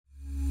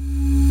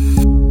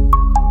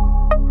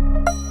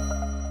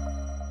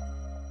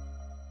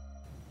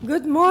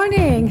Good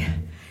morning.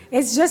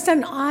 It's just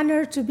an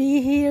honor to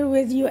be here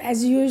with you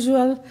as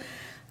usual.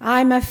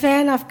 I'm a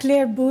fan of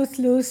Claire Booth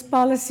Luce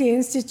Policy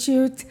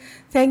Institute.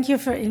 Thank you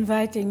for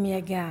inviting me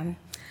again.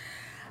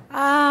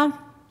 I'm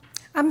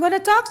going to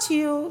talk to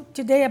you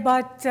today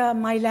about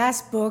my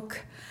last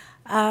book,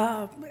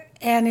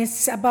 and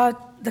it's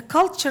about the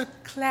culture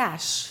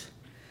clash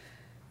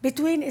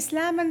between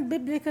Islam and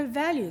biblical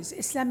values,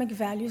 Islamic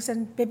values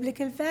and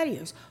biblical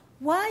values.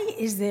 Why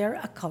is there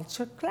a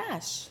culture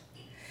clash?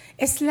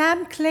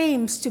 Islam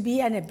claims to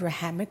be an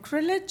Abrahamic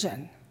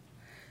religion.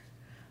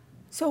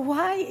 So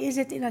why is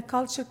it in a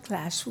culture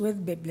clash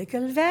with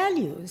biblical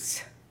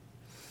values?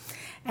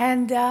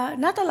 And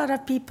not a lot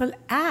of people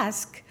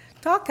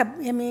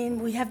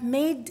we have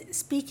made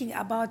speaking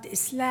about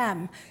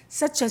Islam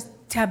such a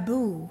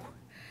taboo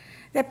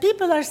that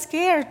people are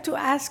scared to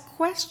ask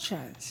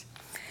questions.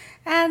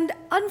 And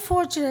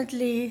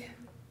unfortunately,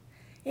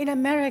 in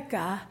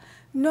America,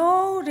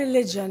 no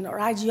religion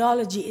or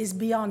ideology is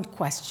beyond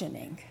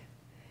questioning.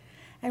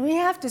 And we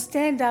have to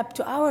stand up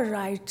to our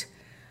right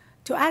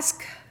to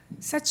ask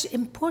such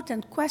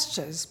important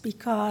questions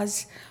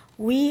because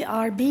we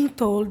are being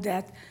told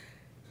that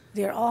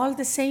they're all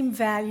the same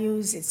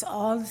values, it's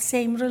all the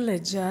same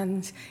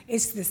religions,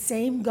 it's the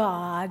same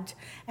God,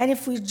 and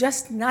if we're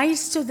just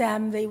nice to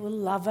them, they will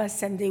love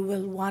us and they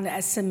will want to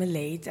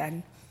assimilate.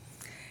 And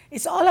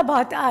it's all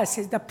about us.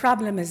 The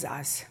problem is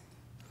us.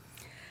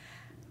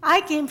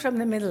 I came from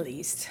the Middle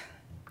East,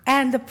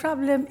 and the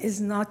problem is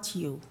not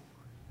you.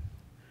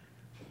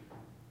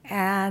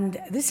 And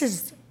this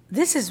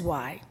is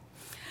why.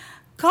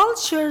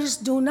 Cultures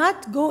do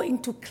not go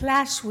into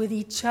clash with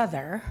each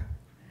other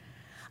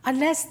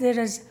unless there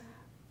is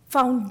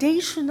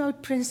foundational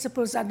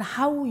principles on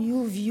how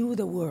you view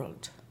the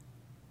world.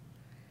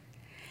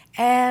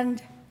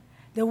 And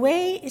the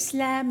way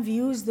Islam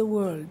views the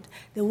world,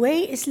 the way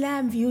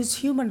Islam views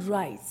human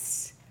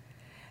rights,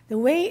 the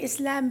way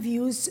Islam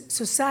views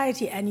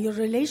society and your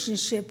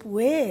relationship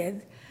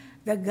with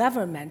the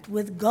government,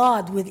 with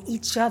God, with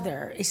each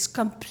other, is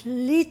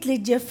completely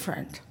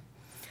different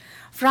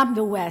from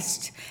the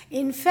West.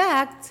 In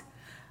fact,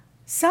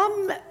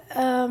 some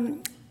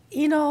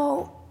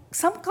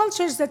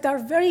cultures that are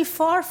very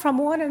far from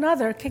one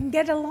another can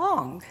get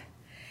along.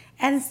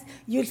 And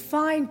you'll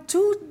find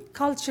two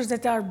cultures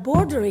that are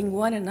bordering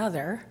one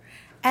another,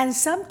 and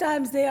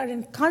sometimes they are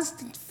in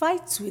constant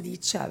fights with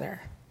each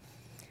other.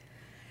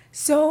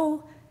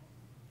 So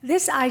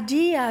this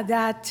idea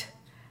that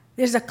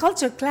there's a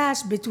culture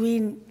clash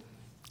between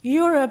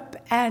Europe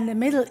and the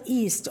Middle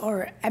East,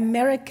 or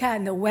America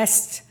and the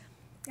West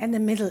and the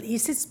Middle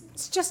East,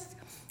 it's just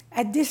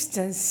a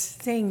distance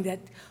thing that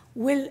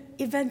will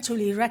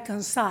eventually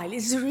reconcile.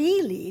 It's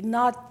really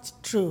not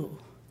true.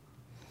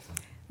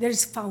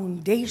 There's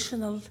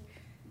foundational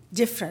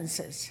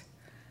differences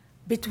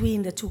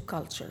between the two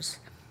cultures.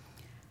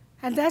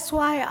 And that's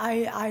why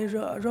I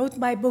wrote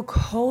my book,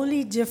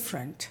 Wholly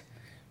Different,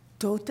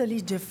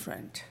 Totally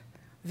Different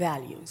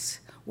Values.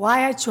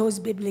 Why I chose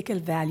biblical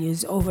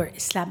values over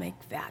Islamic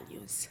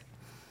values.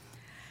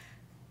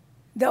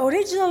 The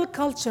original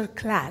culture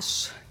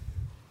clash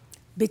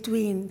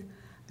between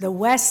the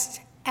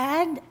West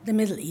and the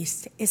Middle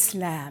East,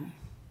 Islam,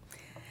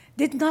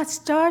 did not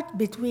start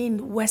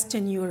between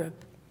Western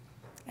Europe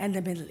and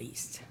the Middle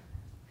East.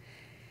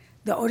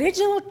 The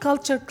original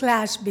culture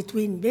clash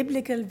between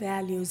biblical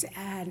values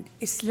and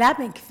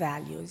Islamic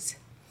values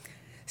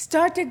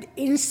started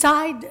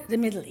inside the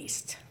Middle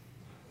East.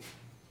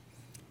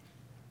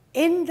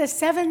 In the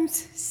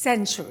 7th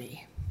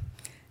century,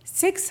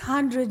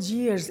 600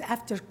 years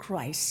after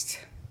Christ,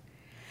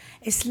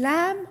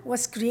 Islam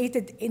was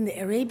created in the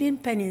Arabian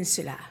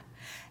Peninsula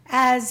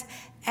as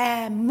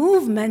a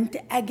movement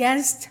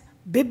against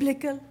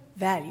biblical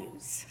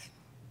values.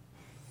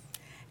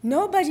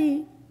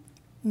 Nobody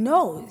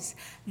knows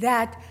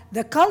that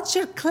the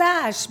culture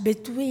clash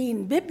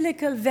between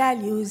biblical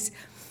values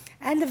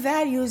and the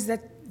values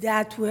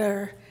that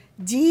were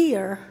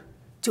dear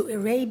to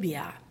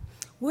Arabia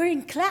were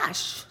in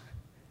clash.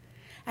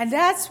 And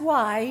that's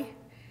why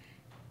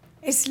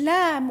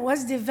Islam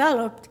was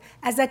developed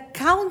as a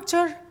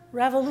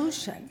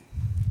counter-revolution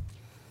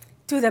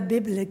to the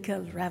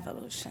biblical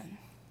revolution.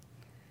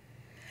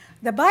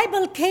 The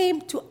Bible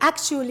came to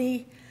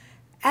actually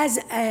as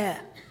an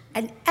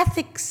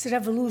ethics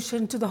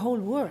revolution to the whole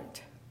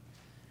world.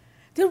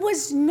 There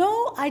was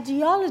no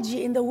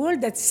ideology in the world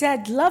that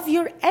said, love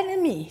your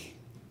enemy.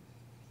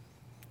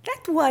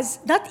 That was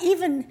not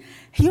even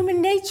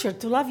human nature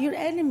to love your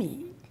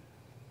enemy.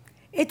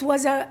 It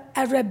was a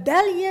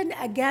rebellion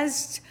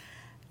against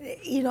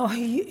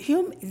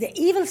the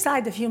evil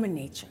side of human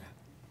nature.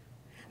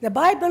 The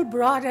Bible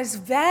brought us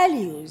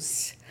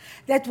values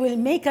that will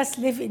make us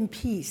live in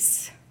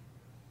peace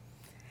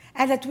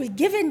and that will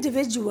give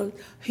individual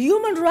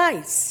human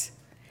rights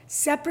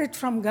separate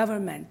from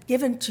government,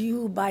 given to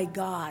you by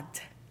God.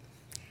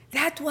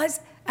 That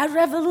was a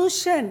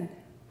revolution.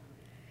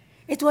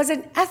 It was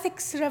an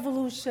ethics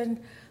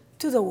revolution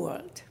to the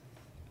world.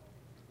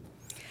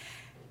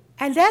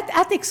 And that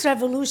ethics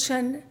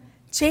revolution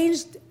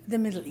changed the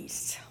Middle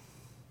East.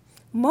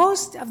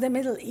 Most of the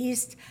Middle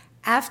East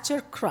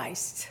after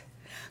Christ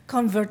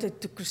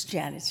converted to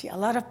Christianity. A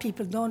lot of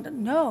people don't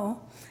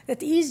know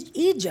that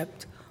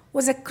Egypt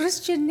was a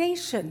Christian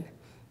nation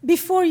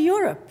before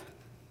Europe.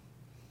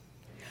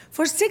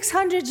 For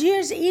 600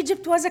 years,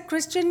 Egypt was a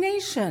Christian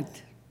nation.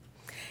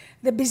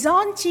 The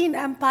Byzantine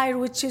Empire,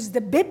 which is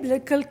the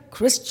biblical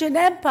Christian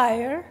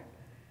empire,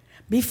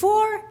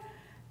 before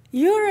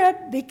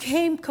Europe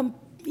became,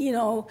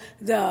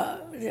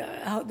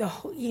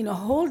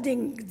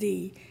 holding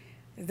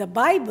the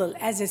Bible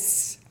as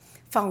its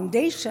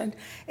foundation,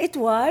 it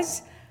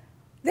was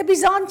the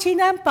Byzantine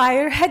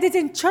Empire headed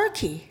in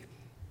Turkey.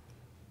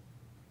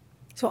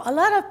 So a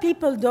lot of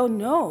people don't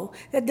know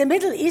that the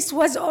Middle East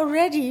was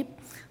already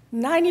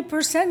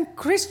 90%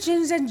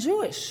 Christians and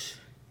Jewish.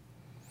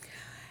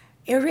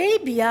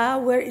 Arabia,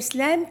 where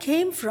Islam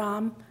came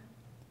from,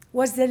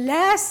 was the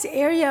last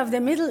area of the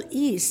Middle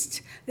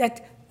East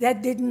that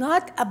did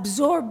not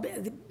absorb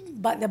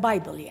the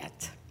Bible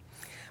yet.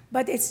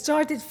 But it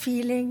started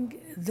feeling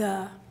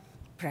the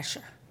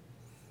pressure.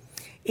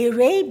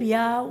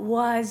 Arabia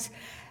was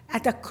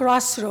at a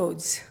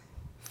crossroads.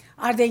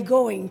 Are they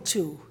going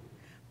to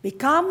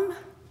become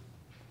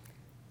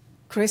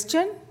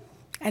Christian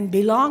and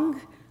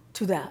belong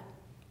to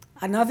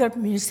another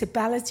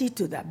municipality,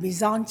 to the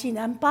Byzantine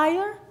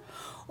Empire,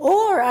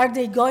 or are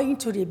they going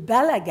to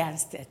rebel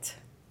against it?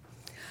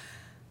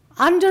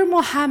 Under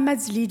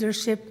Muhammad's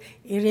leadership,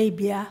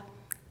 Arabia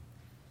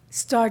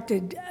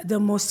started the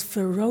most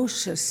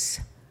ferocious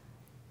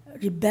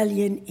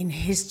rebellion in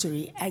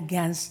history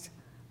against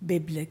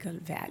biblical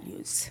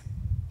values.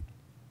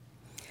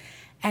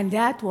 And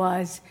that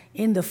was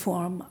in the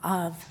form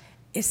of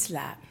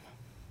Islam.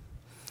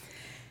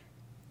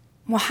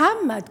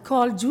 Muhammad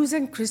called Jews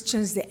and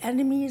Christians the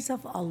enemies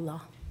of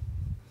Allah.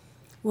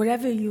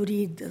 Wherever you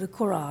read the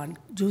Quran,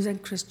 Jews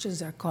and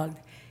Christians are called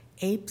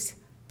apes,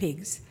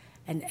 pigs,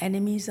 and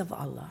enemies of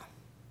Allah.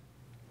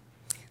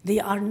 They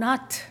are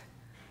not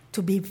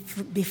to be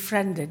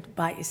befriended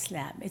by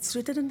Islam. It's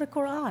written in the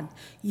Quran.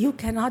 You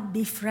cannot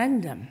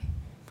befriend them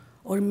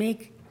or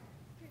make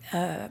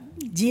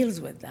deals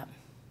with them.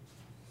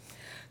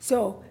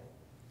 So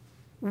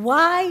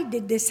why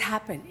did this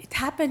happen? It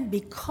happened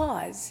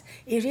because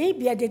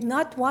Arabia did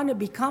not want to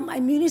become a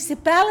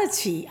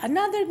municipality,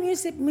 another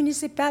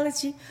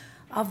municipality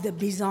of the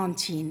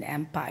Byzantine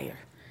Empire.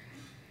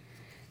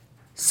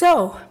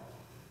 So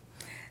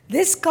in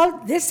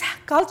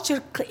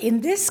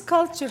this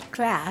culture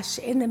clash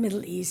in the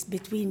Middle East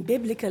between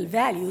biblical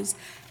values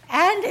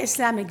and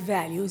Islamic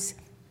values,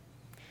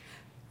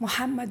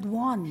 Muhammad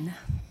won.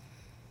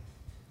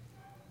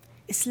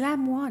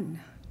 Islam won,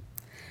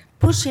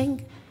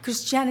 pushing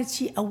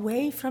Christianity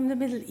away from the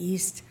Middle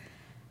East,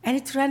 and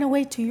it ran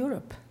away to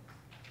Europe.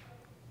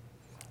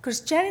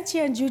 Christianity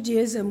and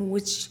Judaism,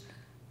 which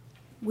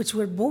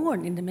were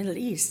born in the Middle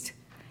East,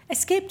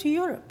 escaped to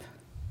Europe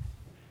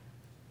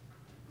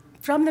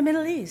from the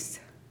Middle East.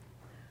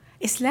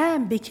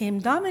 Islam became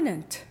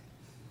dominant.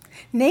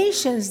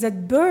 Nations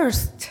that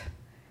birthed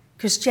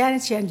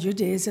Christianity and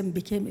Judaism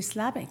became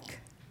Islamic.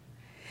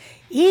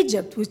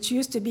 Egypt, which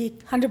used to be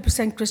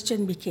 100%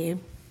 Christian, became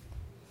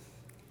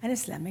an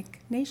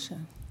Islamic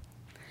nation,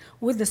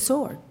 with the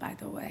sword, by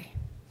the way.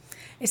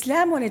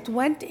 Islam, when it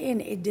went in,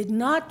 it did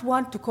not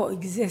want to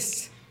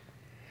coexist.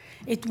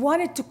 It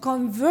wanted to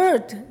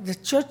convert the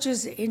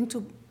churches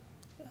into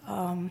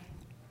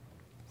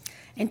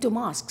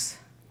mosques.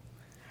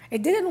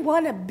 It didn't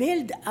want to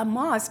build a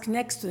mosque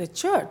next to the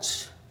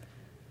church.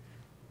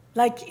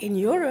 Like in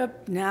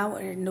Europe now,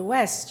 or in the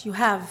West, you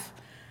have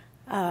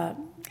a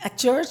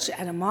church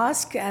and a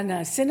mosque and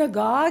a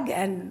synagogue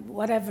and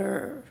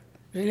whatever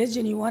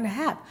religion you want to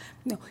have.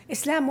 No,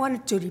 Islam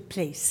wanted to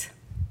replace.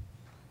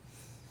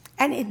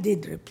 And it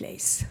did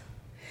replace.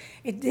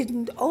 It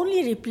didn't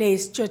only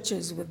replace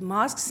churches with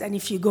mosques, and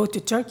if you go to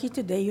Turkey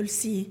today, you'll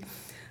see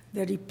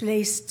the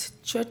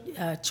replaced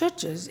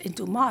churches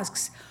into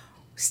mosques,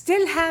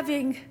 still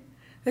having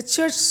the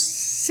church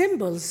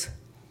symbols,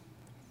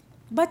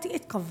 but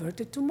it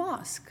converted to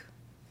mosque.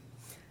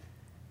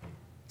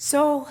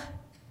 So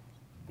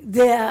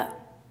the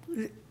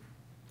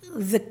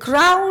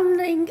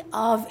crowning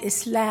of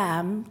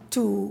Islam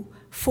to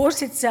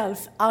force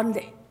itself on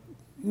the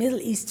Middle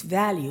East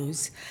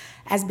values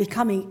as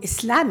becoming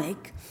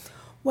Islamic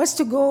was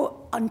to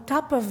go on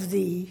top of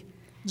the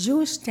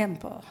Jewish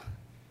temple,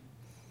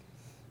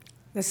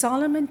 the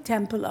Solomon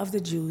temple of the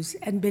Jews,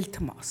 and built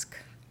a mosque.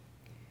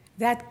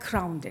 That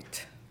crowned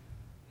it.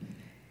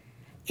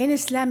 In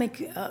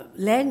Islamic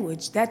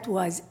language, that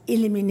was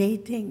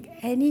eliminating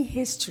any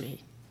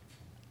history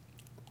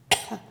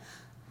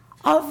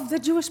of the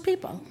Jewish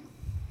people.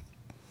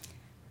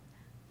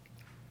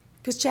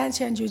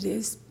 Christianity and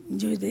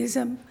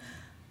Judaism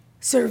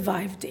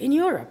survived in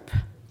Europe.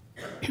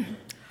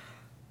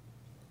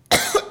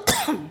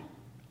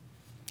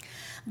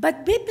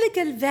 But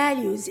biblical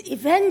values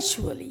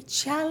eventually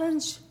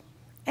challenge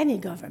any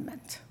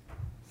government.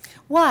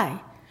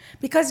 Why?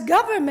 Because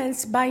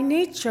governments by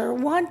nature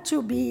want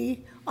to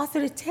be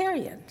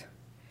authoritarian.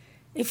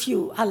 If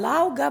you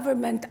allow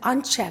government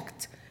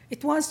unchecked,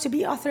 it wants to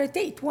be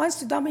authoritative, it wants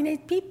to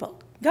dominate people.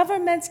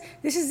 Governments,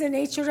 this is the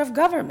nature of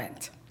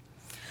government.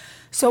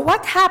 So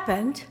what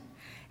happened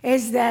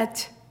is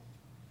that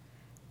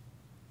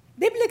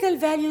biblical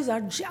values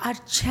are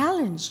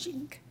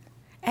challenging,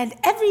 and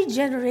every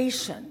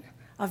generation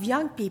of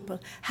young people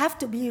have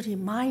to be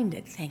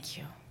reminded. Thank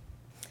you.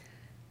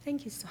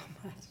 Thank you so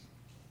much.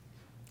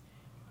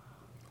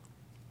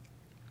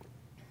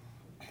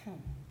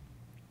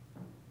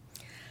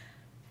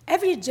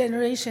 Every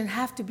generation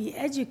have to be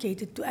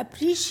educated to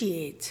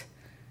appreciate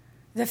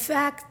the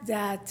fact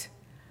that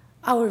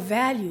our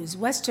values,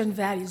 Western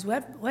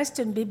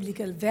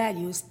biblical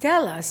values,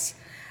 tell us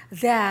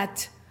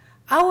that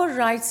our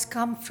rights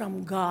come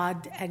from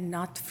God and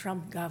not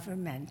from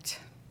government.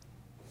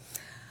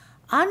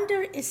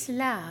 Under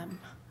Islam,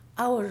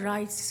 our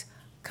rights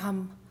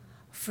come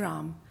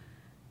from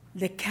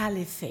the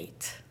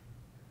caliphate,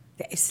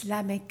 the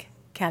Islamic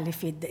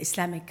caliphate, the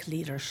Islamic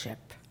leadership.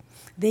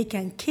 They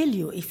can kill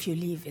you if you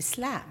leave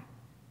Islam.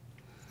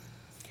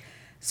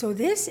 So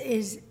this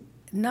is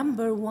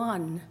number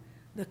one,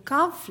 the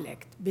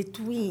conflict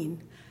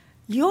between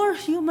your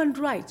human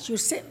rights,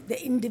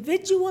 the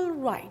individual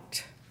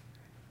right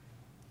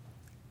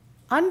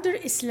under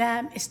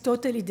Islam is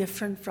totally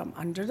different from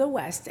under the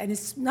West. And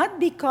it's not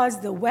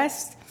because the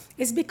West,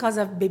 it's because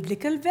of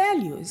biblical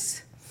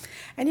values.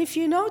 And if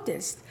you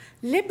notice,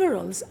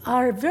 liberals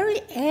are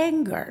very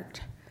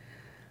angered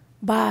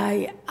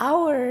by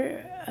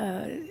our,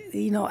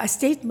 a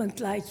statement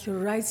like your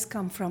rights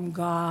come from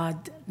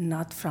God,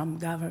 not from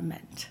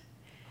government.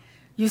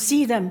 You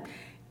see them,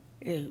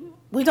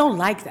 we don't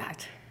like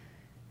that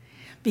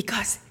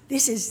because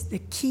this is the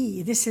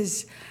key, this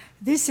is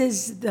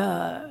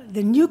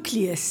the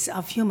nucleus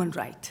of human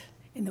right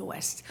in the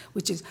West,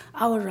 which is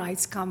our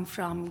rights come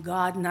from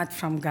God, not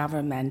from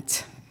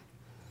government.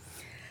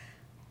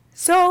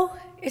 So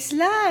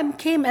Islam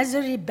came as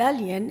a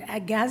rebellion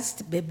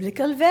against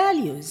biblical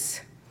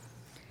values.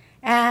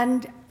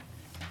 And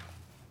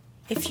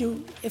if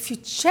you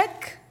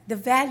check the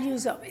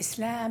values of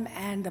Islam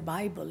and the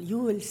Bible, you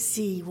will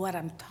see what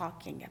I'm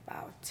talking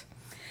about.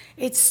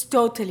 It's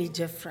totally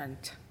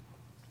different.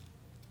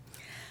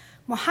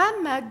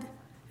 Muhammad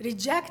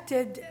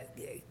rejected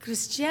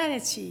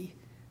Christianity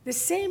the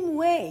same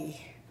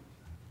way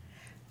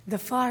the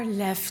far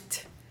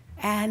left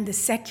and the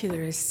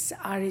secularists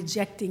are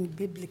rejecting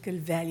biblical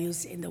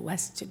values in the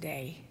West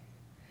today.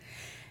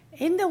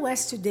 In the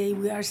West today,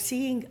 we are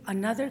seeing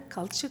another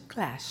culture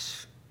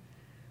clash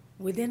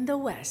within the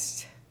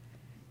West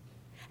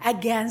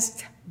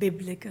against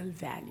biblical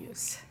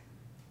values.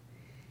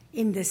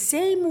 In the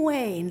same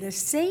way, in the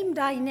same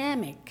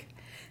dynamic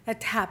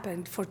that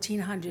happened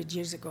 1,400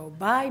 years ago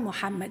by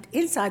Muhammad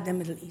inside the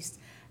Middle East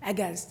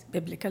against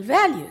biblical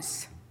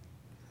values.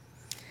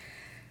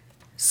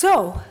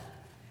 So,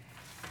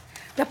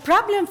 the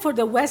problem for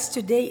the West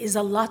today is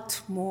a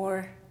lot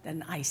more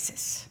than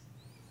ISIS.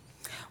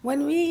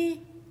 When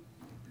we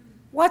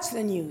watch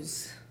the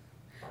news,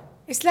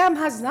 Islam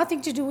has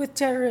nothing to do with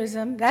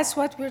terrorism, that's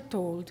what we're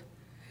told.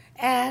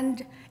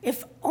 And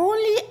if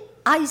only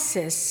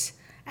ISIS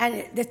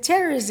and the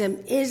terrorism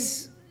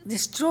is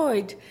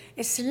destroyed,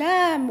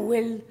 Islam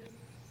will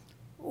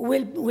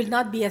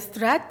not be a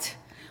threat.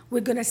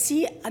 We're going to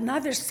see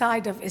another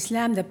side of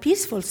Islam, the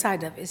peaceful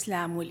side of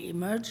Islam will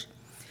emerge,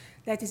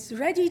 that is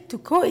ready to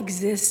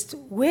coexist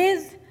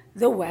with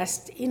the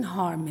West in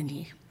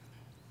harmony.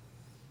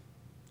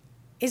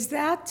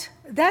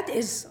 That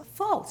is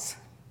false.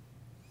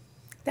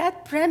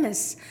 That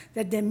premise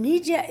that the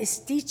media is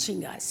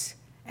teaching us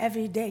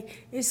every day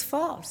is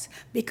false,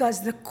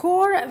 because the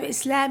core of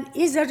Islam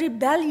is a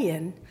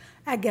rebellion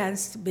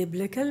against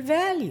biblical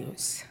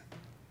values.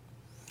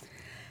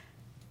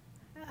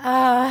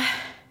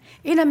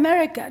 In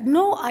America,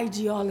 no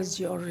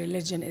ideology or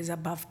religion is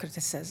above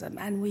criticism,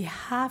 and we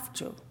have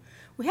to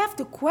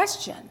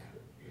question.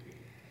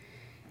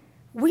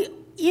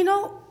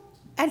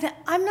 And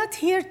I'm not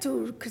here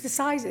to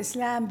criticize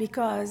Islam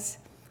because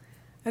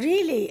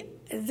really,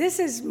 this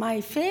is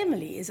my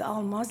family is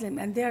all Muslim,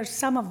 and they're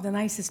some of the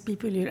nicest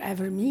people you'll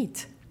ever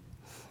meet.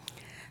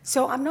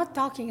 So I'm not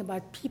talking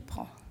about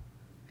people.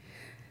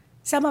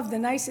 Some of the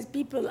nicest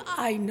people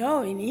I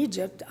know in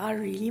Egypt are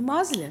really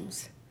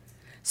Muslims.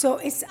 So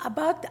it's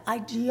about the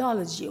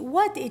ideology,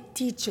 what it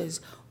teaches,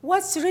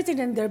 what's written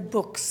in their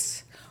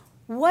books,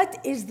 what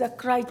is the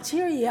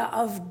criteria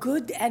of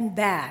good and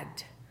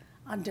bad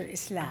under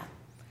Islam.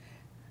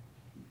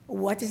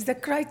 What is the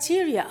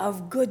criteria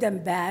of good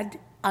and bad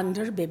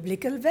under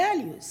biblical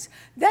values?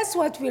 That's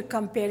what we're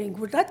comparing.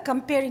 We're not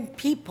comparing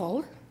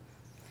people,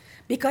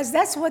 because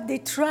that's what they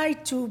try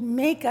to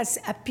make us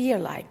appear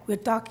like. We're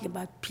talking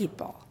about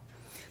people.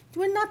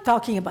 We're not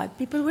talking about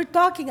people. We're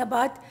talking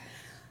about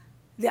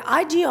the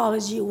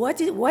ideology, what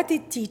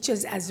it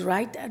teaches as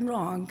right and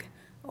wrong,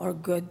 or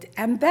good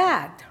and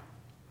bad.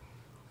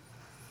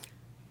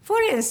 For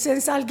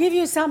instance, I'll give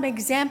you some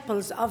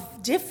examples of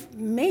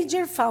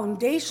major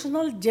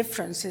foundational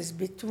differences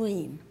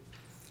between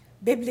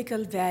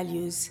biblical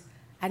values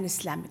and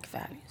Islamic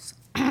values.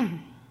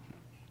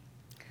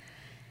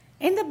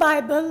 In the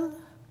Bible,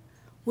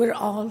 we're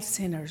all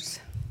sinners.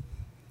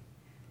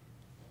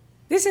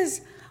 This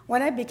is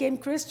when I became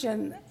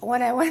Christian,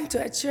 when I went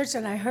to a church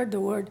and I heard the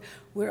word,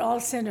 we're all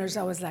sinners,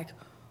 I was like,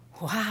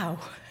 wow,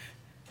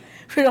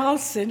 we're all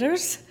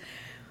sinners?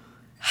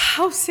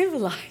 How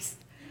civilized.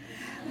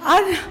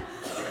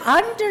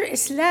 Under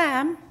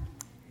Islam,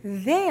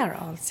 they are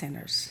all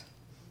sinners.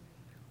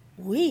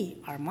 We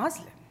are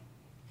Muslim.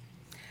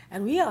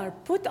 And we are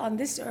put on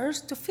this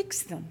earth to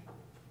fix them.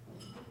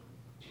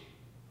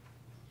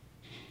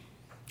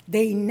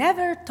 They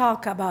never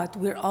talk about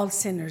we're all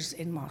sinners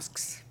in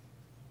mosques.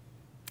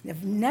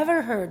 They've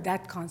never heard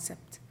that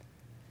concept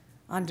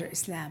under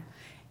Islam.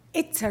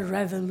 It's a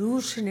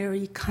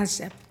revolutionary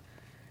concept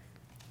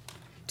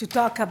to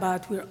talk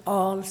about we're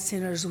all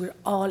sinners, we're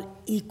all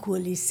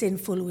equally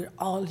sinful, we're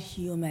all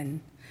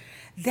human.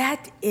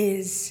 That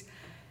is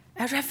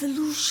a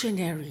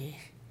revolutionary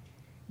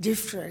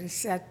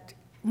difference that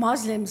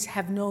Muslims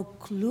have no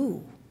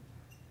clue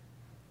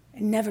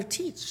and never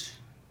teach.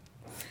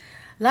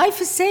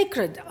 Life is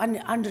sacred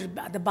under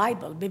the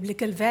Bible,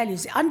 biblical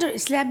values. Under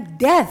Islam,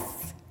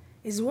 death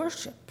is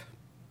worship.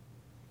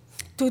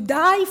 To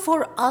die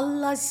for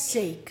Allah's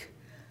sake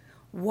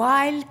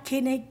while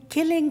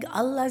killing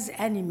Allah's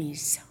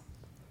enemies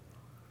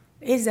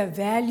is a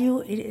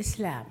value in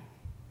Islam.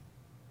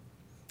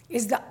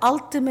 Is the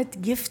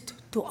ultimate gift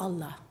to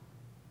Allah.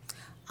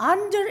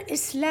 Under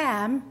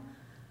Islam,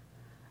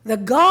 the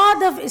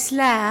God of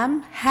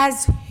Islam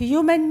has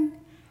human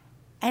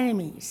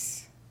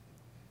enemies.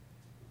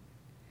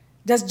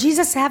 Does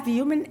Jesus have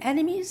human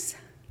enemies?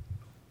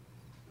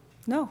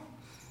 No.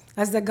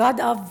 Does the God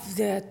of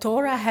the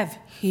Torah have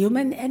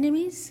human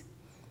enemies?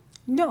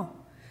 No.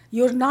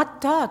 You're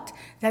not taught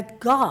that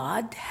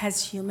God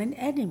has human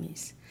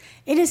enemies.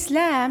 In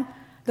Islam,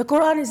 the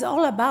Quran is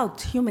all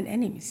about human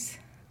enemies.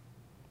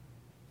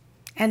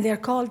 And they're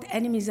called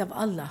enemies of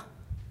Allah.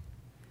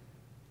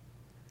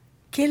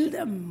 Kill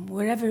them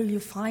wherever you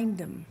find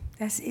them.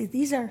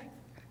 These are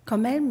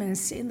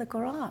commandments in the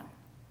Quran.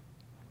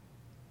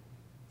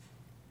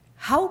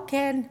 How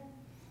can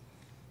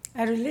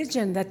a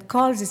religion that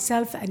calls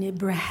itself an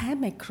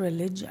Abrahamic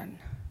religion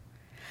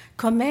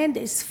command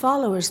its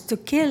followers to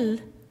kill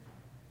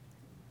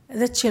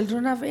the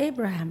children of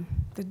Abraham,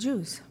 the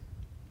Jews?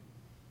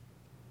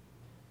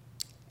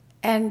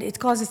 And it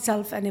calls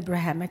itself an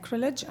Abrahamic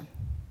religion.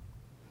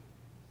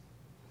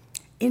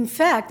 In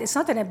fact, it's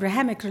not an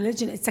Abrahamic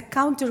religion, it's a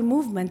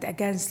counter-movement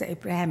against the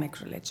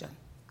Abrahamic religion.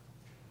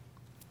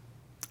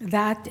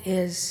 That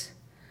is...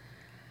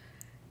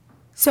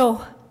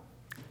 So,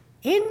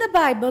 in the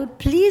Bible,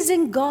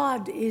 pleasing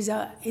God is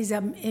a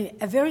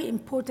very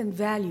important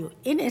value.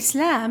 In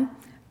Islam,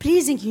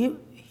 pleasing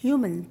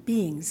human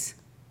beings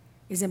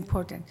is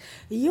important.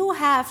 You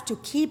have to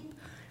keep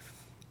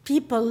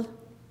people...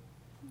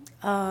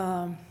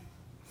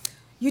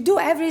 you do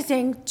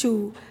everything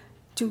to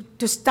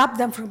stop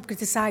them from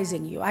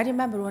criticizing you. I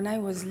remember when I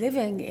was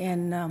living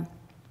in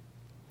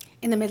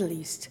the Middle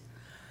East,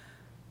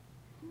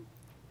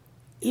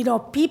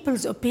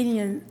 people's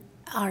opinion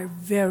are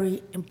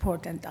very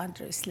important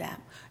under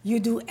Islam. You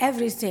do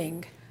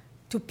everything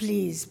to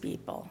please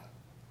people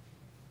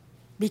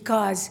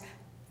because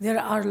there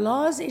are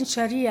laws in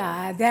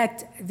Sharia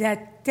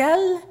that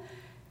tell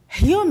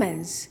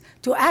humans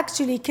to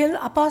actually kill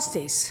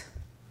apostates.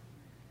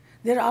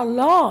 There are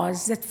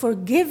laws that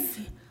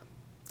forgive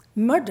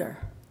murder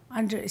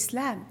under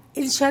Islam.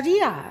 In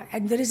Sharia,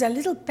 and there is a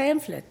little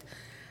pamphlet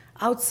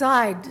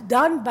outside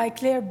done by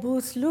Claire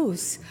Booth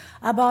Luce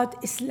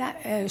about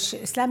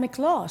Islamic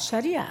law,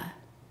 Sharia.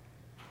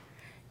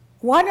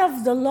 One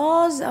of the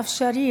laws of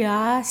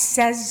Sharia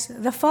says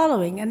the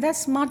following, and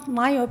that's not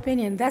my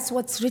opinion, that's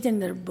what's written in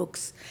their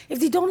books. If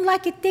they don't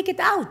like it, take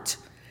it out.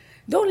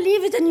 Don't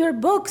leave it in your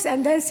books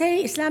and then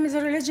say Islam is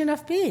a religion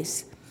of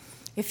peace.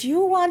 If you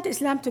want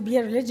Islam to be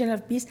a religion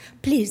of peace,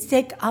 please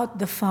take out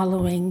the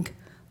following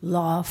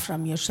law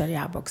from your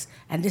Sharia books.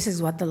 And this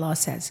is what the law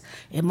says.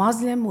 A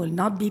Muslim will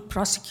not be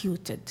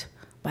prosecuted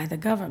by the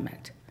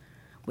government,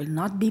 will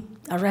not be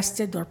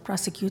arrested or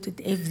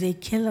prosecuted if they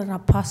kill an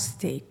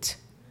apostate.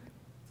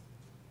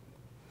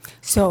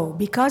 So,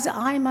 because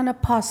I'm an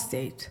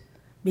apostate,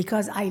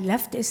 because I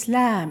left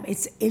Islam,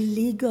 it's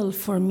illegal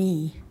for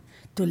me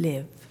to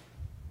live.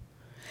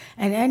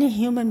 And any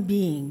human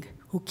being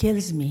who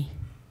kills me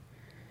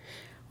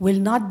will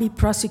not be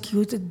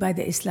prosecuted by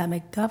the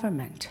Islamic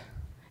government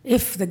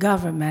if the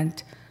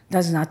government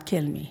does not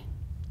kill me.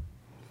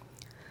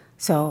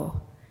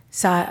 So,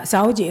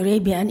 Saudi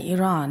Arabia and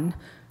Iran,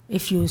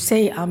 if you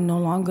say I'm no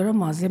longer a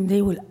Muslim,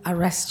 they will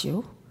arrest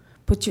you,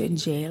 put you in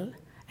jail,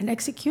 and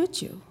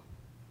execute you.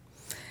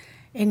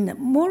 In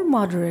more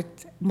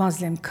moderate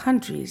Muslim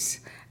countries,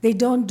 they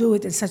don't do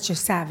it in such a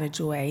savage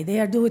way.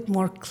 They do it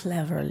more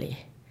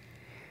cleverly.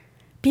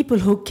 People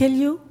who kill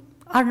you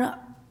are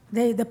not,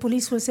 the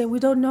police will say, we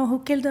don't know who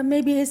killed them,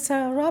 maybe it's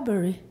a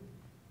robbery.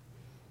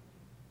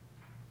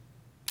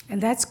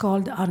 And that's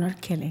called honor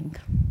killing,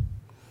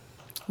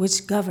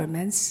 which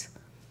governments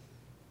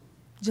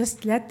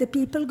just let the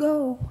people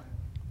go.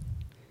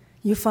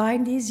 you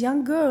find these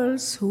young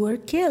girls who were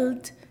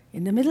killed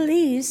in the Middle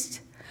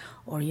East,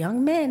 or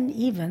young men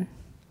even,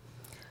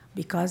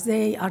 because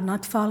they are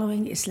not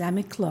following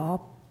Islamic law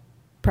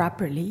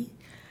properly.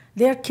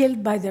 They're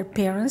killed by their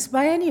parents,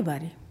 by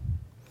anybody.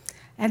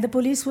 And the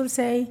police will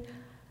say,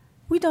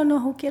 we don't know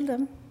who killed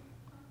them.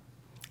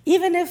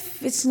 Even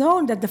if it's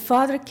known that the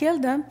father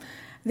killed them,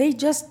 there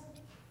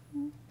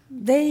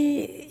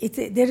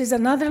is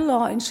another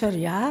law in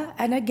Sharia,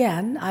 and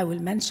again, I will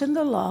mention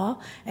the law,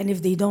 and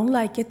if they don't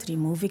like it,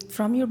 remove it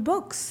from your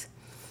books.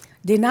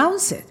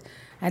 Denounce it,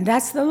 and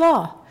that's the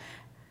law.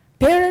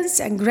 Parents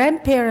and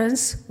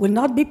grandparents will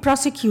not be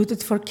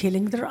prosecuted for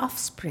killing their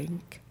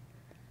offspring.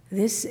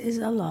 This is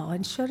a law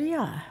in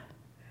Sharia,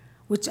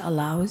 which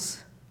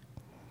allows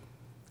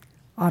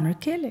honor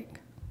killing.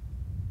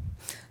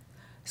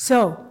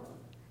 So,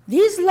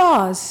 these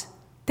laws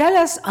tell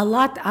us a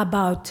lot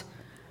about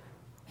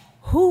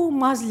who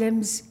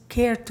Muslims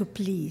care to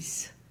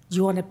please. Do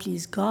you want to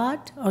please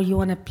God, or you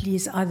want to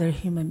please other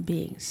human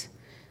beings?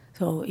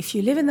 So if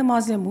you live in the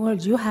Muslim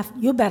world,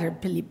 you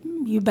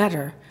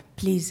better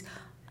please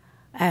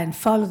and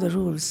follow the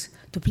rules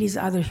to please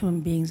other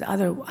human beings.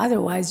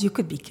 Otherwise, you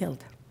could be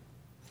killed.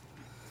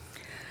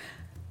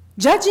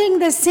 Judging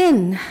the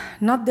sin,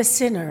 not the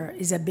sinner,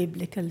 is a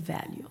biblical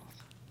value.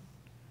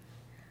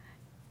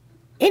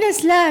 In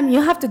Islam,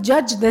 you have to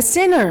judge the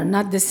sinner,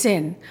 not the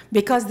sin,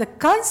 because the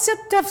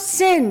concept of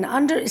sin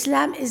under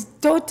Islam is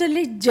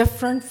totally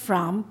different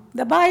from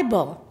the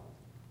Bible.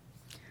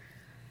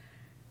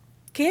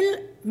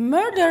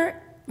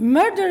 Murder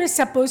is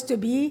supposed to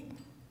be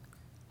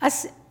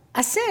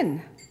a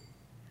sin.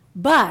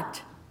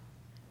 But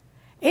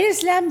in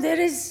Islam, there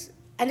is,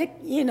 it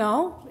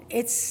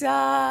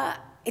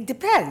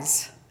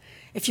depends.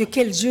 If you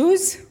kill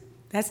Jews,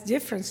 that's a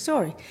different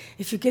story.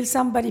 If you kill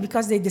somebody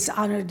because they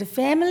dishonored the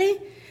family,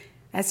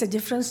 that's a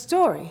different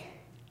story.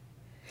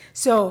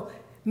 So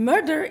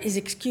murder is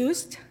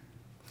excused.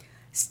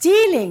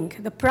 Stealing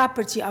the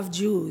property of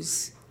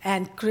Jews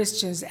and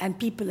Christians and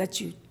people that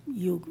you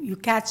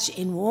catch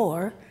in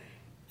war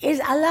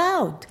is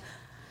allowed.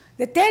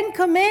 The Ten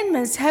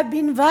Commandments have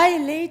been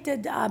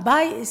violated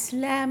by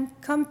Islam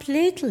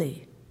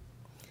completely,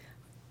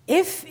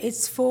 if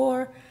it's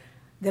for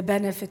the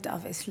benefit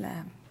of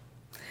Islam.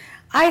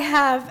 I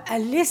have a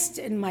list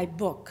in my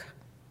book,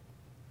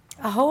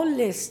 a whole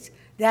list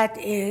that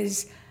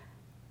is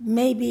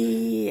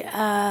maybe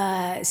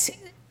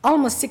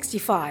almost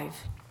 65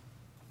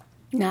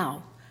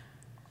 now,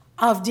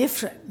 of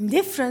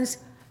differences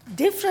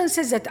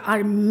that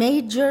are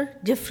major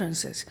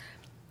differences.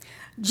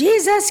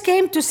 Jesus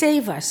came to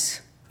save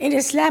us. In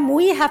Islam,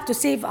 we have to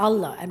save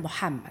Allah and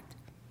Muhammad,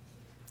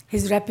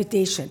 his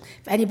reputation.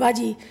 If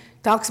anybody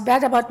talks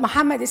bad about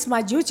Muhammad, it's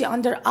my duty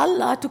under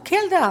Allah to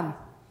kill them,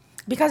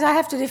 because I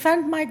have to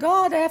defend my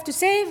God, I have to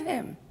save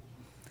him.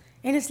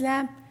 In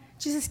Islam,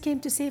 Jesus came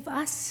to save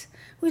us.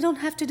 We don't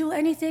have to do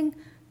anything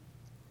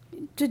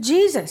to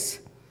Jesus.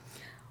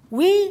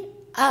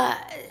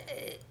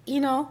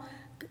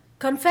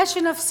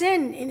 Confession of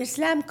sin in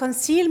Islam,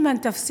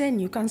 concealment of sin.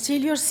 You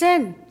conceal your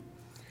sin.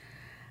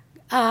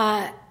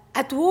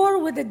 At war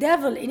with the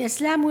devil. In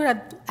Islam,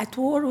 we're at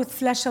war with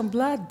flesh and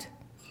blood.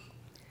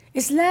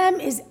 Islam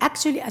is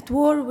actually at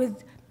war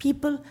with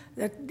people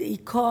that they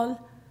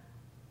call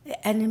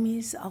the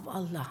enemies of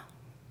Allah.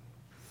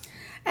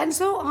 And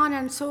so on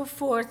and so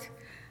forth.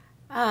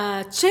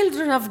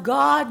 Children of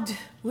God,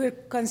 we're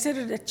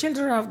considered the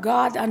children of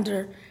God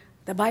under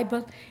the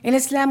Bible. In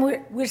Islam,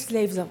 we're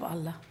slaves of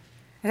Allah.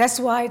 And that's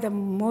why the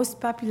most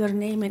popular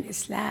name in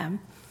Islam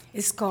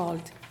is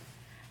called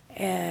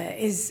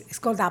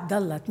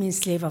Abdullah. It means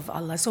slave of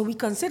Allah. So we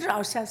consider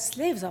ourselves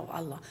slaves of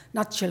Allah,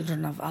 not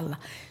children of Allah.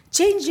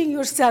 Changing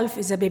yourself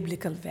is a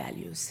biblical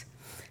value.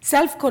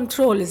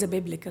 Self-control is a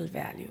biblical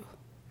value.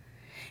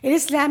 In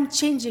Islam,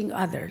 changing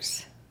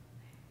others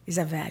is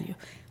a value.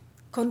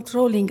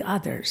 Controlling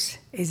others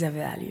is a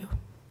value.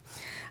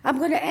 I'm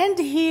going to end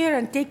here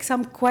and take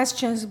some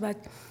questions,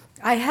 but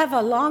I have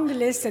a long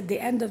list at the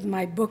end of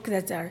my book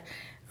that are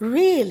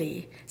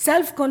really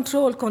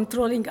self-control,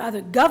 controlling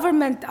others,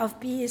 government of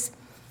peace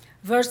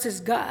versus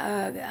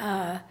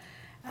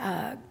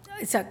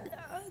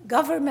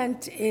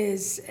government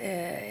is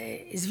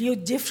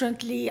viewed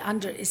differently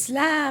under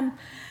Islam.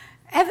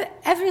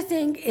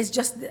 Everything is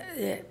just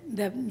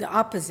the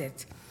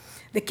opposite.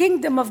 The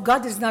kingdom of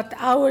God is not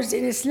ours.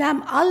 In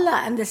Islam,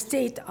 Allah and the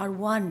state are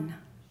one.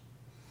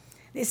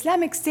 The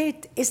Islamic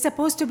State is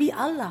supposed to be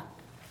Allah.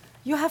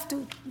 You have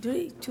to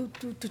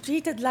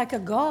treat it like a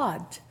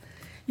god.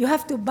 You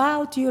have to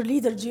bow to your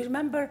leader. Do you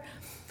remember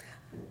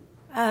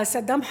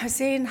Saddam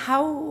Hussein,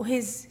 how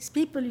his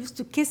people used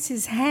to kiss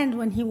his hand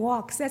when he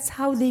walks? That's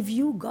how they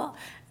view God,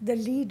 the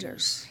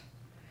leaders,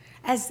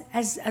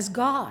 as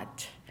God.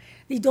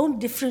 They don't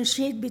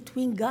differentiate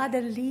between God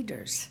and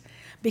leaders,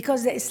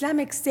 because the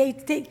Islamic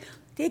State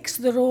takes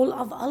the role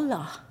of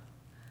Allah.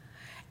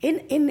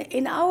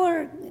 In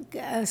our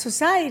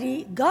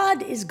society,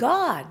 God is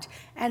God,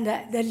 and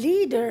the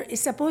leader is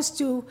supposed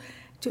to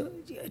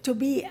to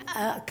be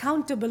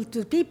accountable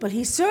to people.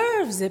 He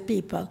serves the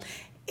people.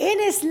 In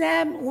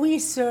Islam, we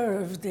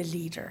serve the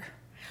leader.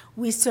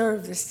 We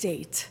serve the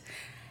state.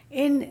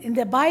 In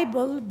the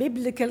Bible,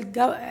 biblical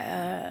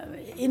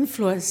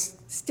influence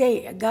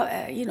state,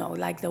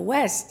 like the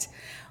West,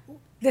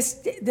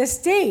 the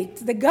state,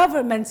 the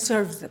government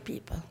serves the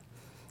people.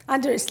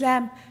 Under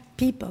Islam,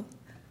 people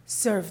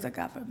serve the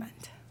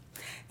government.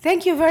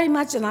 Thank you very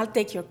much, and I'll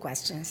take your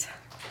questions.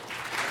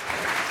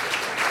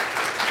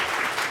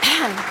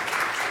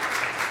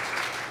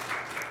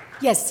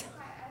 Yes.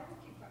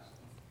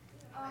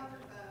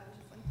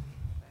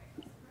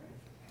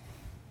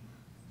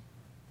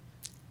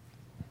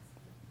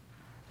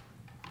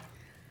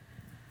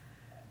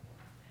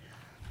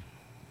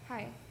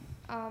 Hi,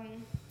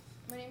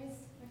 my name is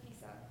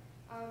Nafisa.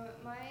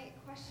 My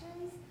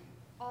questions,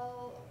 I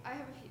have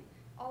a few,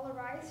 all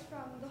arise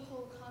from the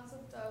whole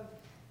concept of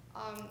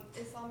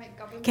Islamic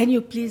government. Can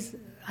you please,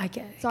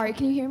 Sorry,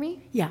 can you hear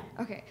me? Yeah.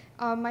 Okay,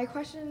 my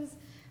questions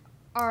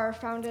are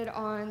founded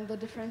on the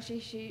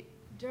differentiation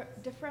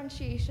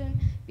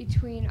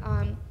between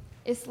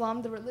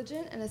Islam, the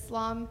religion, and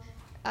Islam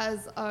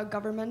as a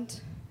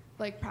government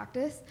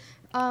practice.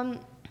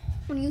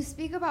 When you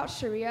speak about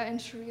Sharia and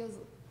Sharia's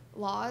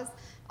laws,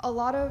 a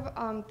lot of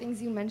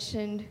things you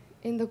mentioned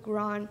in the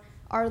Quran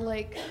are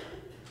like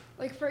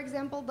for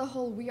example, the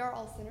whole "we are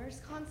all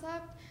sinners"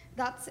 concept.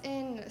 That's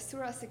in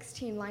Surah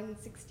 16, line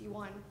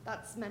 61.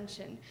 That's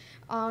mentioned,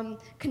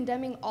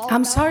 condemning all.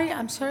 I'm sorry.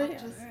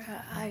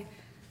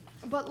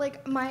 But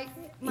my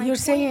you're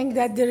saying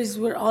that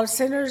we're all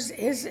sinners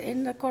is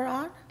in the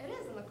Quran? It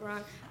is in the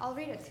Quran. I'll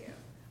read it to you.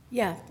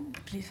 Yeah,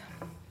 please.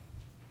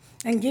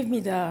 And give me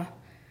the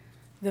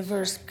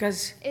verse,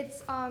 because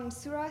it's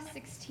Surah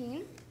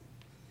 16,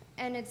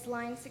 and it's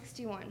line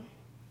 61.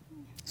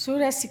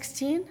 Surah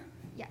 16?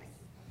 Yes.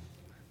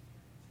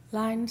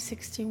 Line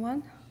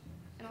 61?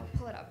 And I'll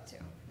pull it up too.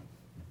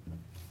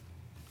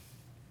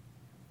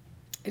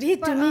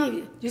 Read to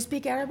me. You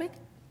speak Arabic?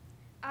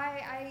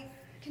 I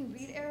can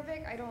read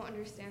Arabic. I don't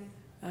understand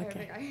Okay.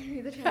 Arabic. I can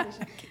read the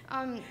translation.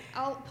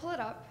 I'll pull it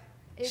up.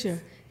 It's Sure.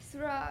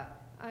 Surah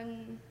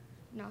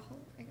An-Nahl,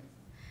 I guess.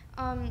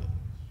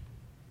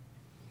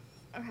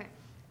 Okay.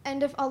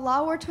 And if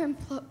Allah were to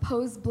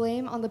impose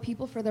blame on the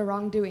people for their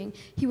wrongdoing,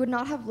 He would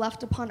not have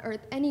left upon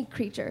earth any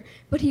creature,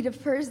 but He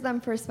defers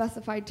them for a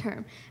specified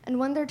term. And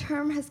when their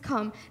term has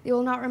come, they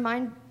will not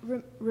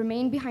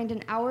remain behind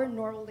an hour,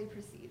 nor will they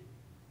proceed.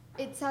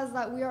 It says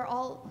that we are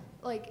all,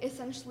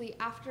 essentially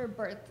after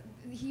birth.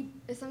 He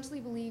essentially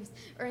believes,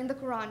 or in the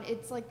Quran,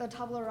 it's like the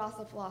tabula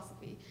rasa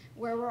philosophy,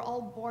 where we're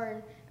all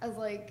born as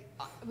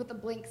with a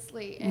blank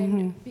slate,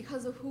 and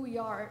because of who we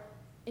are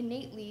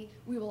innately,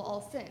 we will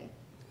all sin.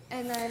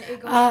 And then it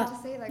goes on to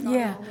say that God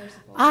is all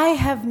merciful.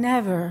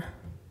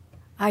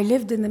 I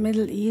lived in the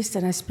Middle East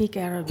and I speak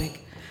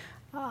Arabic.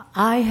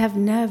 I have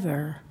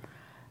never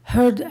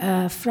heard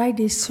a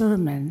Friday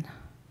sermon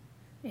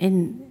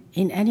in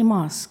any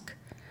mosque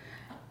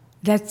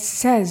that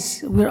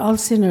says we're all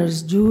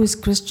sinners, Jews,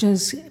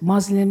 Christians,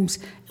 Muslims,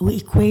 we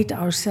equate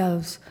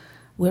ourselves,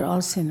 we're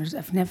all sinners.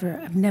 I've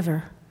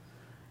never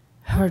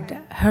heard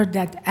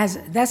that.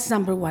 That's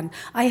number one.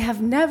 I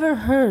have never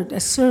heard a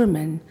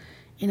sermon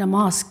in a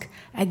mosque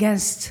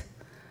against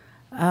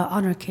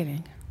honor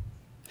killing.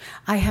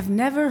 I have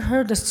never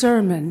heard a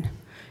sermon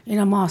in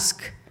a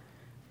mosque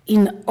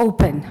in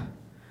open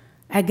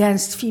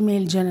against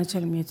female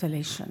genital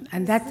mutilation.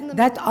 And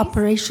that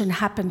operation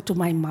happened to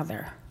my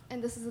mother.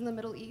 And this is in the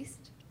Middle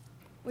East,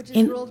 which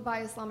is ruled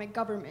by Islamic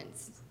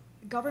governments.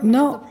 Government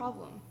is the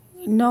problem.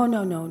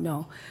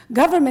 No.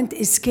 Government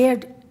is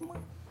scared.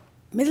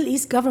 Middle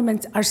East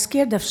governments are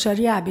scared of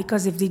Sharia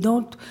because if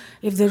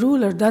the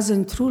ruler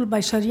doesn't rule by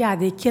Sharia,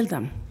 they kill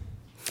them.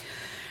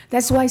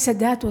 That's why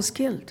Sadat was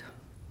killed.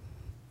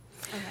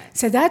 Okay.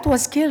 Sadat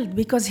was killed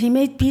because he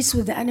made peace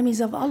with the enemies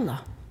of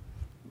Allah.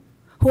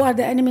 Who are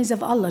the enemies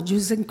of Allah?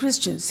 Jews and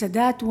Christians.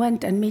 Sadat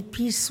went and made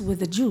peace with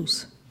the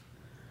Jews.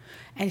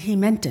 And he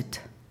meant it.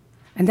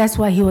 And that's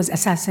why he was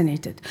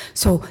assassinated.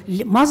 So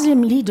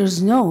Muslim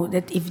leaders know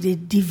that if they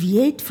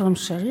deviate from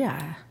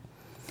Sharia,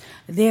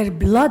 their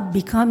blood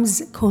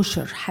becomes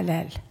kosher,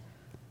 halal.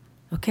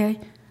 Okay?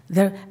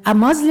 A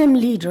Muslim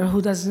leader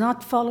who does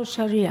not follow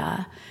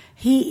Sharia,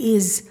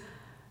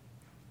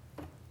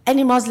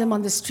 any Muslim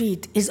on the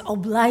street is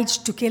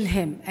obliged to kill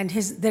him, and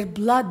their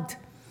blood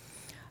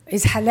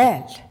is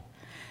halal.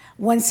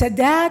 When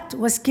Sadat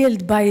was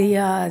killed by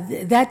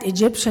that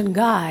Egyptian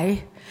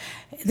guy,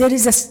 there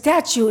is a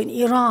statue in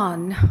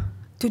Iran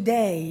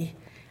today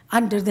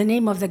under the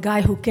name of the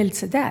guy who killed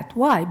Sadat.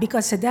 Why?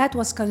 Because Sadat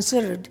was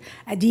considered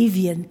a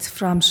deviant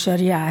from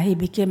Sharia. He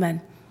became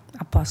an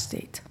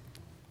apostate.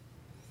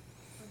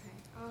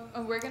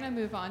 Okay. We're going to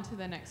move on to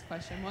the next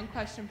question. One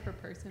question per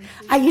person,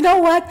 please. You know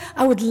what?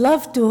 I would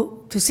love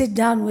to sit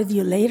down with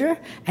you later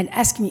and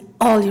ask me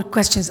all your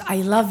questions. I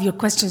love your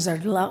questions. I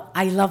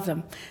love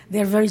them.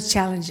 They're very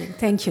challenging.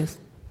 Thank you.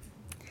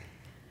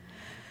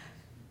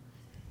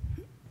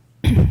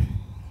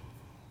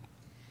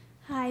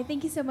 Hi,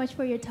 thank you so much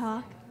for your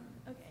talk.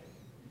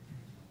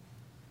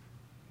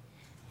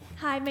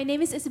 Hi, my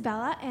name is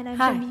Isabella, and I'm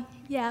from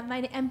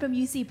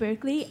UC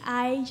Berkeley.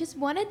 I just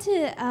wanted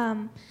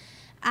to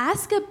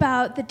ask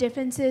about the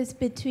differences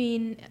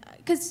between,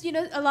 because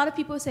a lot of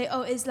people say,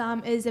 oh,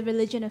 Islam is a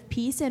religion of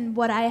peace, and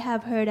what I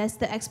have heard as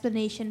the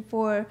explanation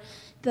for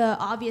the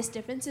obvious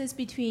differences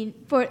between,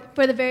 for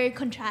the very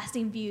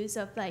contrasting views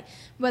of like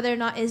whether or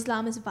not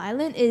Islam is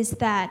violent, is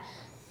that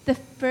the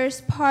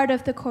first part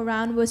of the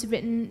Quran was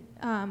written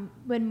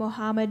when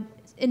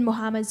in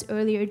Muhammad's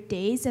earlier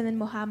days, and then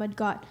Muhammad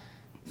got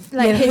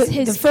like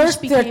his the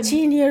first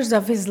 13 years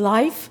of his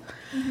life.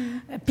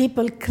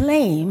 People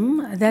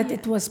claim that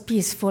it was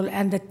peaceful,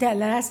 and the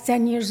last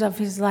 10 years of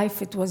his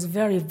life it was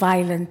very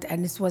violent,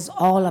 and it was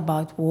all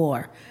about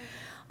war.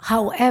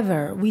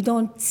 However, we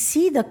don't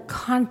see the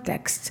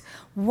context.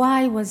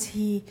 Why was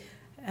he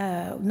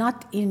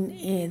not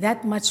in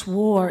that much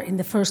war in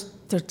the first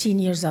 13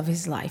 years of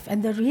his life?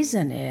 And the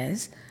reason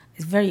is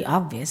very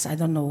obvious. I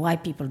don't know why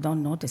people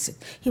don't notice it.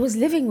 He was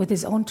living with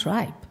his own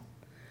tribe.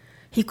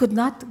 He could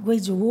not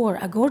wage a war.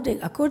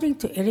 According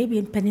to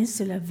Arabian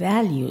Peninsula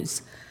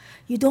values,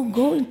 you don't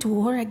go into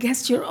war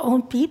against your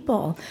own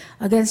people,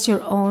 against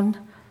your own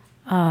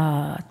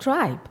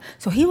tribe.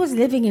 So he was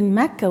living in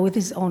Mecca with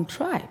his own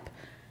tribe.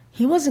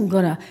 He wasn't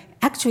gonna,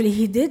 actually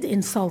he did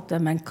insult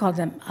them and call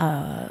them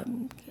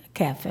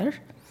kafir,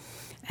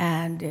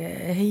 and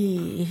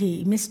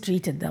he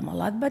mistreated them a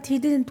lot, but he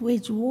didn't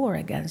wage war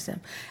against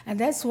them. And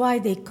that's why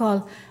they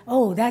call,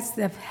 that's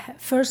the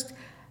first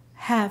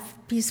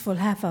peaceful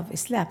half of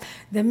Islam.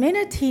 The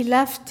minute he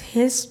left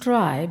his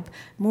tribe,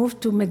 moved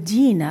to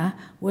Medina,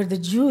 where the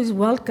Jews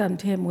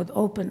welcomed him with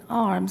open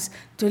arms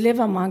to live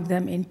among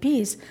them in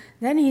peace,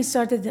 then he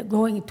started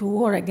going to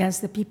war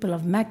against the people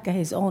of Mecca,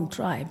 his own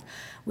tribe,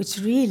 which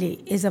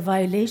really is a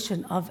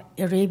violation of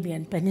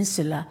Arabian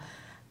Peninsula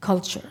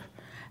culture,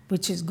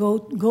 which is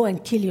go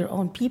and kill your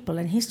own people.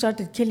 And he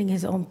started killing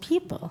his own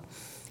people,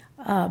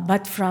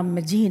 but from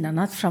Medina,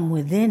 not from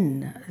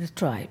within the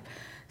tribe.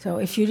 So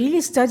if you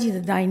really study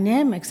the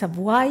dynamics of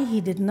why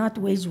he did not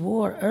wage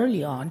war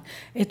early on,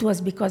 it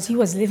was because he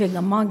was living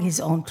among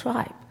his own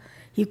tribe.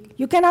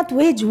 You cannot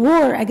wage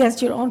war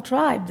against your own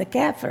tribe, the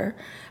kafir,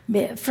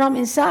 from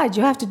inside.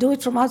 You have to do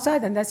it from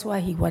outside, and that's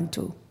why he went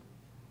to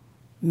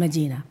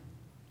Medina.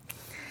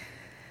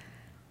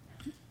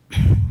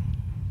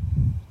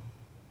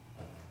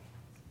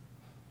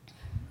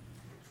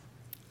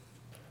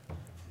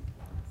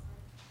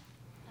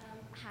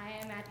 Hi,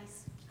 I'm Abby.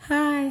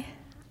 Hi.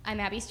 I'm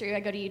Abby Strew.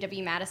 I go to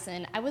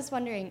UW-Madison. I was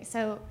wondering,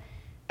 so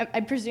I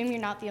presume you're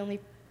not the only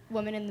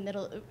woman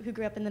who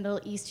grew up in the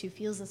Middle East who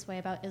feels this way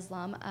about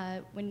Islam.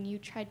 When you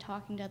tried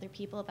talking to other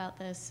people about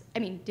this,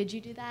 did you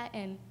do that?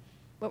 And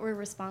what were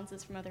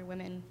responses from other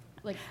women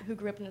who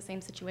grew up in the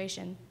same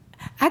situation?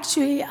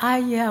 Actually,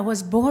 I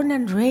was born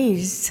and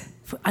raised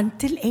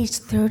until age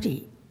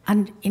 30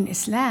 in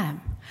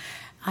Islam.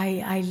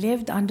 I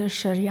lived under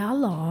Sharia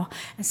law,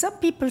 and some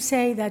people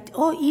say that,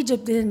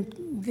 Egypt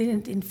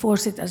didn't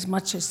enforce it as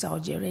much as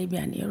Saudi Arabia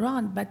and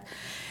Iran, but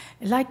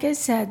like I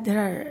said, there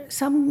are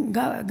some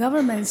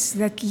governments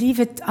that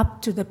leave it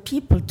up to the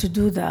people to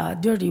do the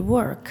dirty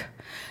work.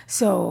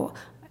 So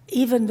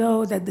even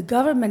though that the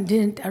government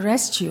didn't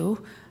arrest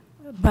you,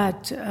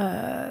 but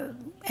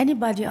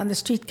anybody on the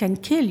street can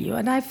kill you,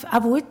 and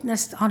I've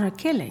witnessed honor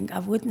killing,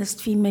 I've witnessed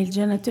female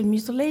genital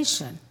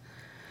mutilation.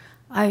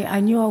 I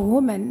knew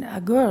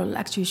a girl,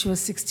 actually she was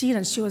 16,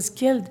 and she was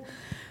killed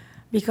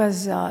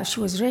because she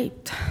was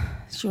raped.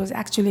 She was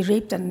actually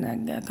raped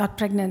and got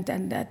pregnant,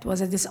 and that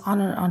was a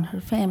dishonor on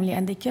her family,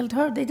 and they killed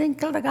her. They didn't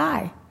kill the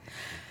guy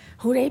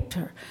who raped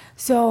her.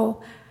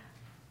 So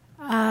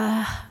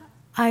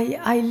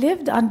I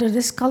lived under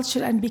this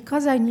culture, and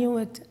because I know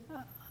it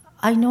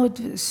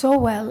so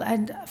well,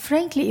 and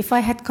frankly, if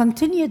I had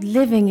continued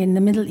living in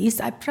the Middle East,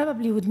 I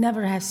probably would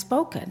never have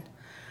spoken.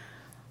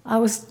 I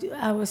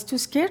was too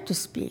scared to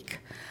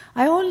speak.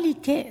 I only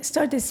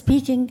started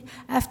speaking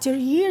after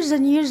years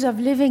and years of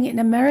living in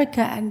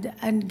America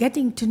and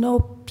getting to know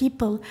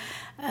people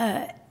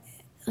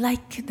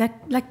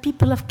like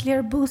people of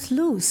Claire Booth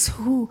Luce,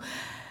 who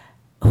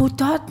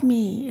taught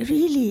me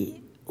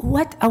really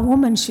what a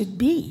woman should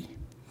be.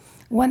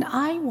 When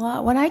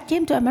I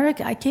came to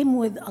America, I came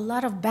with a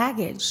lot of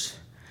baggage,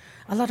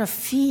 a lot of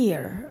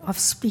fear of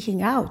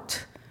speaking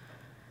out.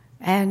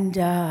 And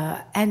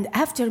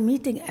after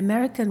meeting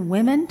American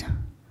women,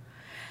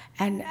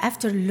 and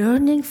after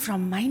learning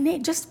from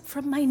just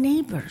from my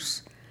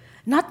neighbors,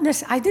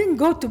 I didn't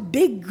go to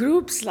big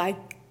groups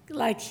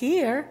like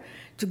here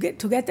to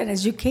get an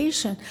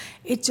education.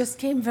 It just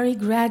came very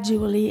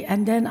gradually,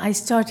 and then I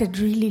started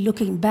really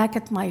looking back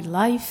at my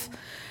life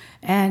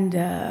and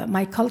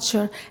my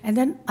culture. And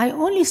then I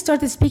only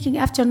started speaking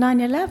after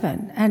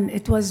 9/11, and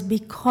it was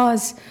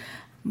because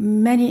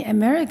many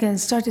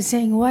Americans started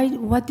saying,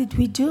 what did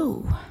we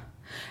do?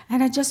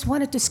 And I just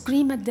wanted to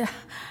scream at the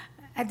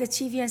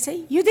TV and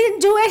say, you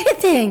didn't do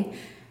anything.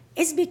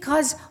 It's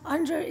because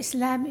under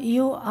Islam,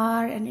 you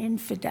are an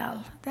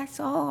infidel. That's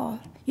all.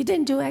 You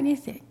didn't do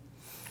anything.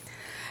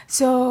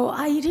 So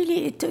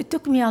it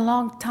took me a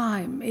long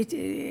time,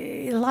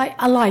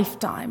 a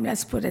lifetime,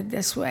 let's put it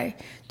this way,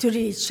 to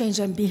really change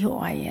and be who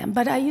I am.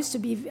 But I used to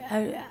be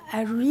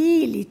a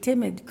really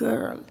timid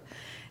girl,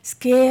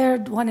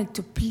 scared, wanted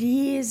to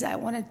please, I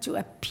wanted to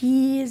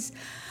appease,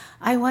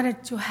 I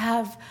wanted to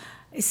have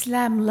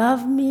Islam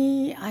love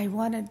me, I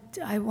wanted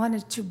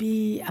to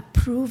be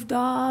approved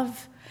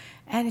of,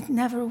 and it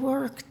never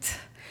worked.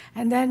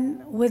 And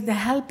then with the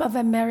help of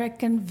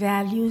American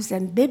values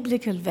and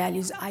biblical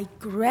values, I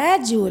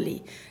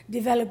gradually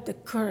developed the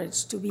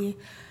courage to be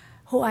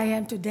who I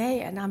am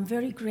today, and I'm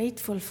very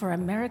grateful for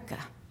America.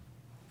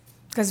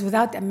 Because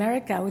without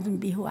America, I wouldn't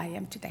be who I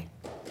am today.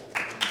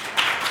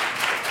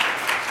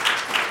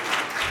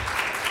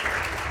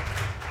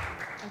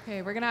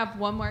 Okay, we're gonna have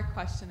one more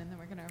question and then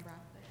we're gonna wrap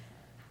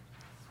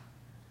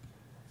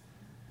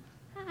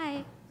this.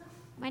 Hi,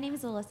 my name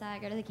is Alyssa. I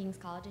go to the King's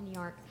College in New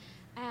York.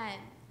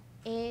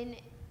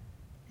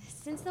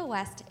 Since the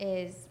West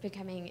is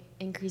becoming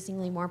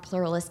increasingly more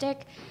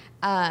pluralistic,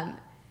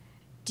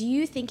 do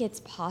you think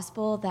it's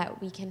possible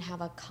that we can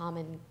have a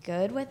common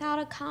good without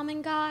a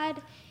common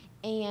God?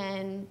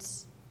 And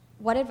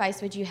what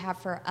advice would you have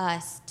for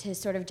us to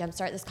sort of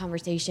jumpstart this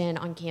conversation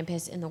on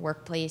campus, in the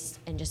workplace,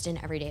 and just in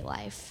everyday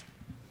life?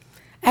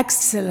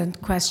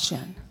 Excellent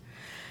question.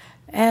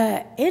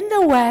 In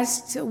the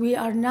West, we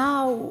are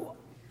now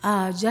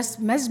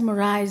just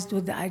mesmerized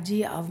with the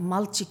idea of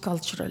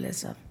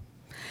multiculturalism.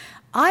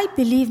 I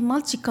believe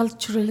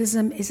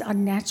multiculturalism is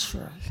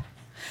unnatural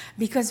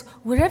because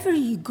wherever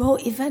you go,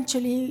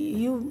 eventually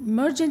you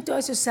merge into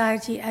a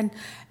society and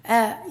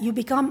you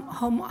become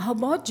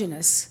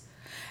homogeneous.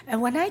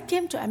 And when I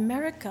came to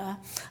America,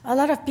 a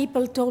lot of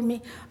people told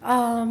me,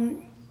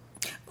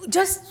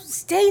 just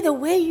stay the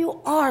way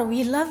you are.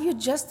 We love you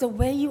just the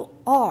way you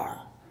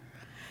are.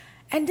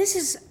 And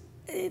this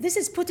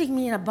is putting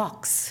me in a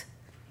box.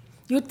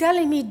 You're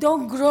telling me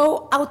don't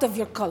grow out of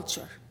your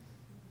culture.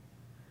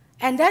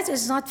 And that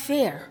is not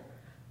fair.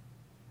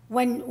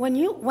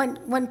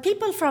 When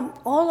people from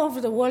all over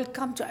the world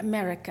come to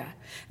America,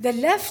 the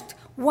left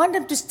want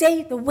them to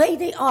stay the way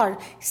they are,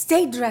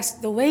 stay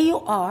dressed the way you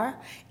are,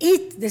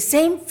 eat the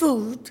same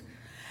food,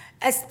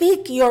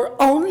 speak your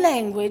own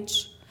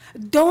language,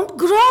 don't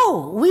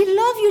grow. We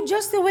love you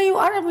just the way you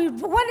are, and we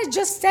want to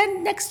just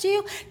stand next to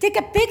you, take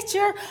a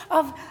picture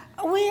of,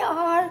 we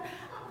are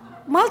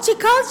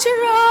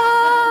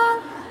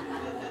multicultural.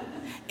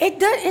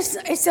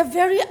 It's a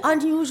very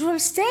unusual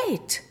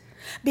state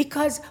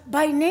because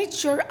by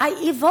nature I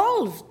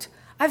evolved.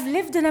 I've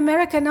lived in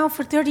America now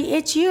for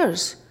 38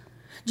 years.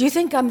 Do you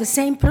think I'm the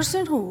same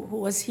person who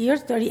was here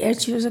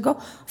 38 years ago?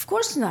 Of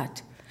course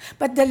not.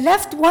 But the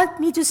left want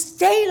me to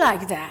stay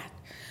like that.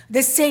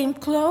 The same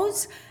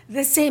clothes,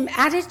 the same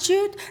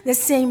attitude, the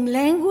same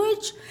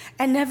language,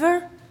 and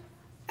never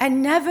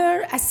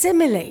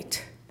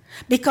assimilate.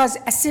 Because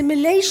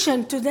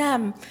assimilation to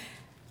them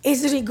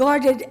is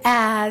regarded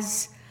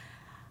as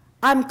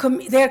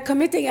they're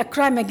committing a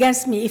crime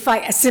against me if I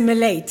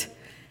assimilate.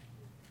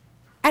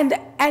 And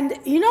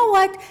you know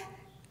what?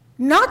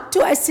 Not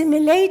to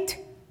assimilate,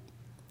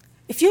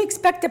 if you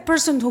expect a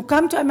person who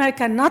come to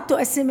America not to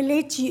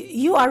assimilate,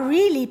 you are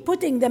really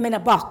putting them in a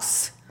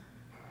box.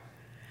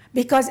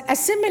 Because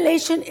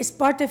assimilation is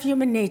part of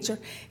human nature.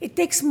 It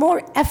takes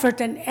more effort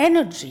and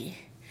energy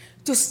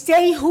to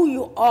stay who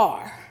you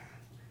are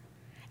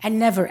and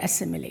never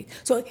assimilate.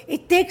 So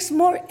it takes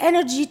more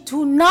energy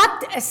to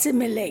not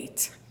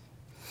assimilate.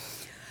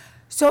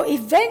 So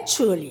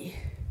eventually,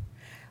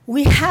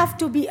 we have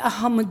to be a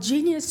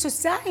homogeneous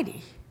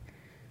society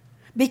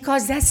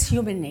because that's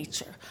human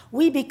nature.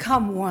 We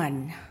become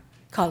one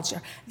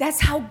culture.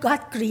 That's how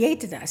God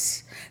created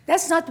us.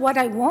 That's not what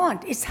I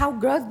want. It's how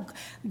God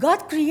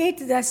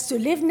created us to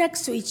live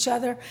next to each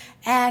other,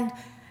 and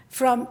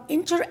from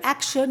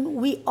interaction,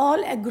 we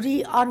all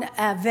agree on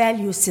a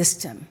value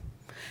system.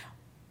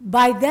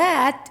 By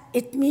that,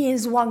 it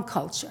means one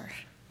culture.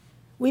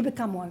 We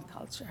become one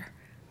culture.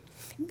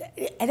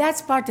 And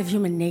that's part of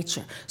human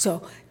nature.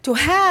 So to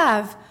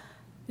have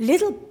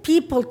little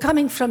people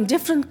coming from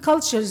different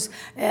cultures,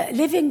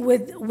 living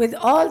with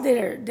all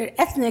their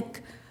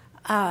ethnic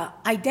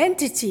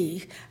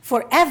identity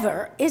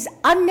forever is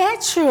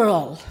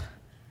unnatural.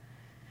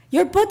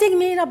 You're putting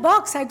me in a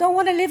box. I don't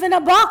want to live in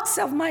a box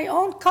of my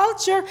own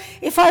culture.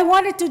 If I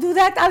wanted to do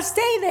that, I'll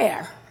stay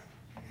there.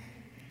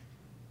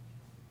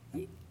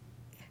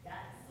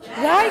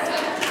 Right?